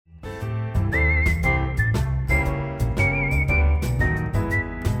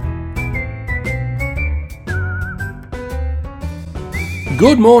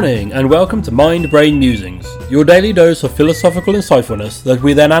Good morning, and welcome to Mind Brain Musings, your daily dose of philosophical insightfulness that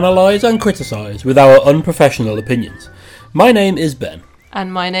we then analyse and criticise with our unprofessional opinions. My name is Ben.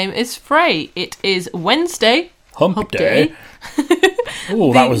 And my name is Frey. It is Wednesday. Hump day.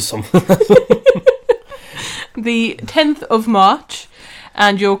 Oh, that was something. The 10th of March.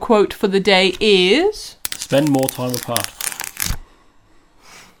 And your quote for the day is... Spend more time apart.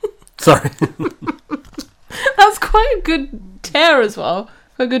 Sorry. That's quite a good tear as well.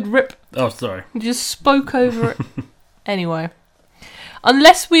 A good rip. Oh, sorry. You just spoke over it. Anyway.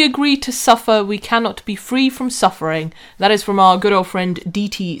 Unless we agree to suffer, we cannot be free from suffering. That is from our good old friend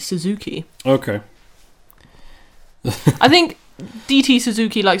D.T. Suzuki. Okay. I think D.T.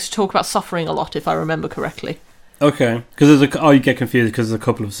 Suzuki likes to talk about suffering a lot, if I remember correctly. Okay. Because there's you get confused because there's a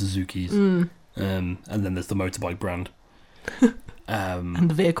couple of Suzukis. And then there's the motorbike brand. And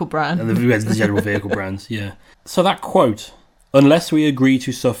the vehicle brand. And the general vehicle brands, yeah. So that quote, unless we agree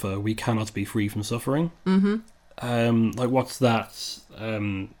to suffer, we cannot be free from suffering. Mm-hmm. What's that? Is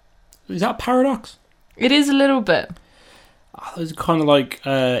that a paradox? It is a little bit. It's kind of like,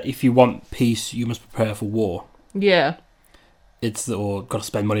 if you want peace, you must prepare for war. Yeah. Or got to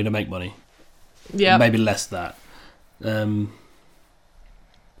spend money to make money. Yeah. Maybe less that.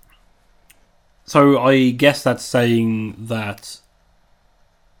 So I guess that's saying that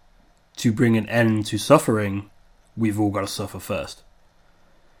to bring an end to suffering, we've all got to suffer first.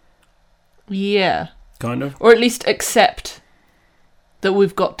 Yeah. Kind of? Or at least accept that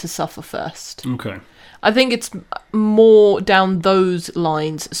we've got to suffer first. Okay. I think it's more down those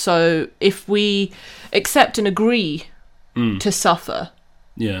lines. So if we accept and agree to suffer,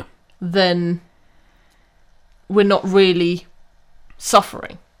 yeah, then we're not really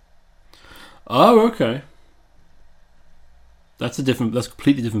suffering. Oh, okay. That's a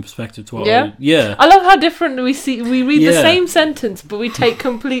completely different perspective to what Yeah? I love how different we read the same sentence, but we take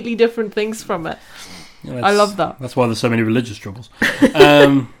completely different things from it. Yeah, I love that. That's why there's so many religious troubles.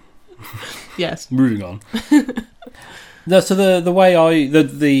 Yes. Moving on. No, so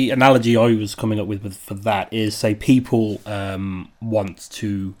the analogy I was coming up with for that is, say, people want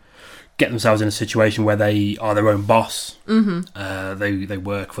to get themselves in a situation where they are their own boss. Mm-hmm. They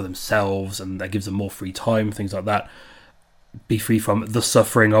work for themselves, and that gives them more free time, things like that. Be free from the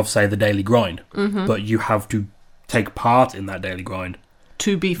suffering of, say, the daily grind. Mm-hmm. But you have to take part in that daily grind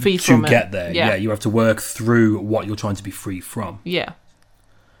to be free from it. To get there. Yeah, you have to work through what you're trying to be free from. Yeah.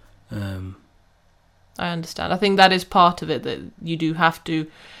 I understand. I think that is part of it, that you do have to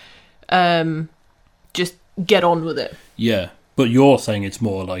just get on with it. Yeah, but you're saying it's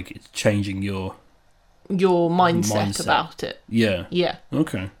more like it's changing your mindset about it. Yeah. Yeah.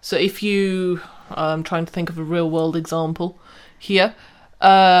 Okay. So if you... I'm trying to think of a real-world example here.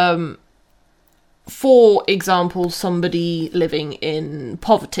 For example, somebody living in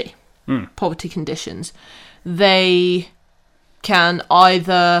poverty conditions, they can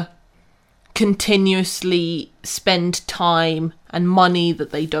either continuously spend time and money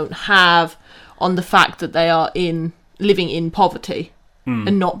that they don't have on the fact that they are living in poverty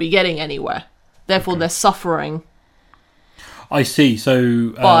and not be getting anywhere. Therefore, they're suffering. I see.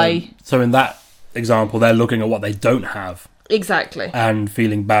 So, so in that example, they're looking at what they don't have. Exactly. And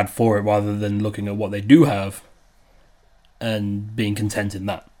feeling bad for it, rather than looking at what they do have and being content in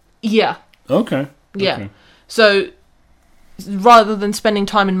that. Yeah. Okay. Yeah. Okay. So, rather than spending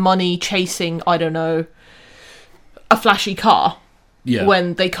time and money chasing, I don't know, a flashy car,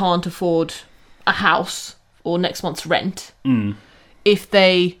 when they can't afford a house or next month's rent, if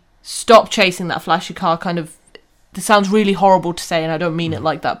they stop chasing that flashy car, kind of, this sounds really horrible to say, and I don't mean it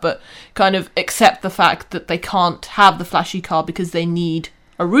like that, but kind of accept the fact that they can't have the flashy car because they need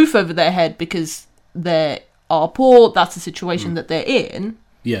a roof over their head because they are poor, that's the situation that they're in,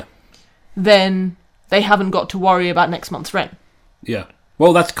 then they haven't got to worry about next month's rent. Yeah.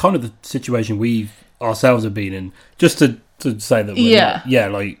 Well, that's kind of the situation we ourselves have been in. Just to say that we're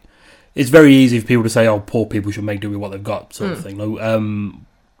like, it's very easy for people to say, oh, poor people should make do with what they've got, sort of thing. Like,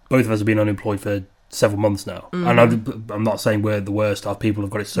 both of us have been unemployed for several months now, and I'm not saying we're the worst. Our people have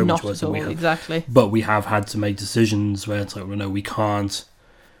got it so much worse than we have. Exactly. But we have had to make decisions where it's like, well, no, we can't.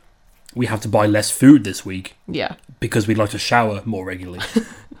 We have to buy less food this week. Yeah. Because we'd like to shower more regularly.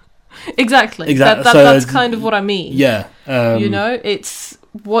 Exactly. That's kind of what I mean. Yeah. It's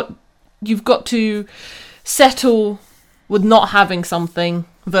what you've got to settle with not having something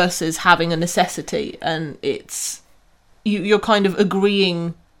versus having a necessity, and it's you're kind of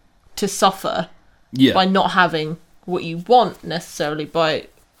agreeing to suffer by not having what you want necessarily, by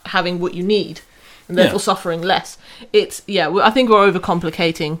having what you need, and therefore suffering less. I think we're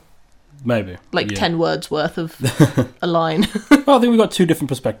overcomplicating Maybe. Like 10 words worth of a line. Well, I think we've got two different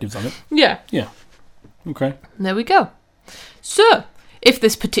perspectives on it. Yeah. Yeah. Okay. There we go. So, if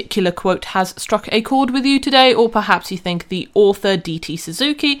this particular quote has struck a chord with you today, or perhaps you think the author D.T.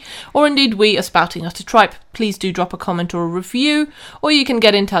 Suzuki, or indeed we are spouting utter tripe, please do drop a comment or a review, or you can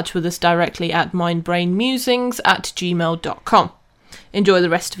get in touch with us directly at mindbrainmusings@gmail.com. Enjoy the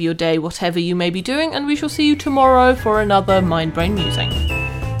rest of your day, whatever you may be doing, and we shall see you tomorrow for another Mind Brain Musing.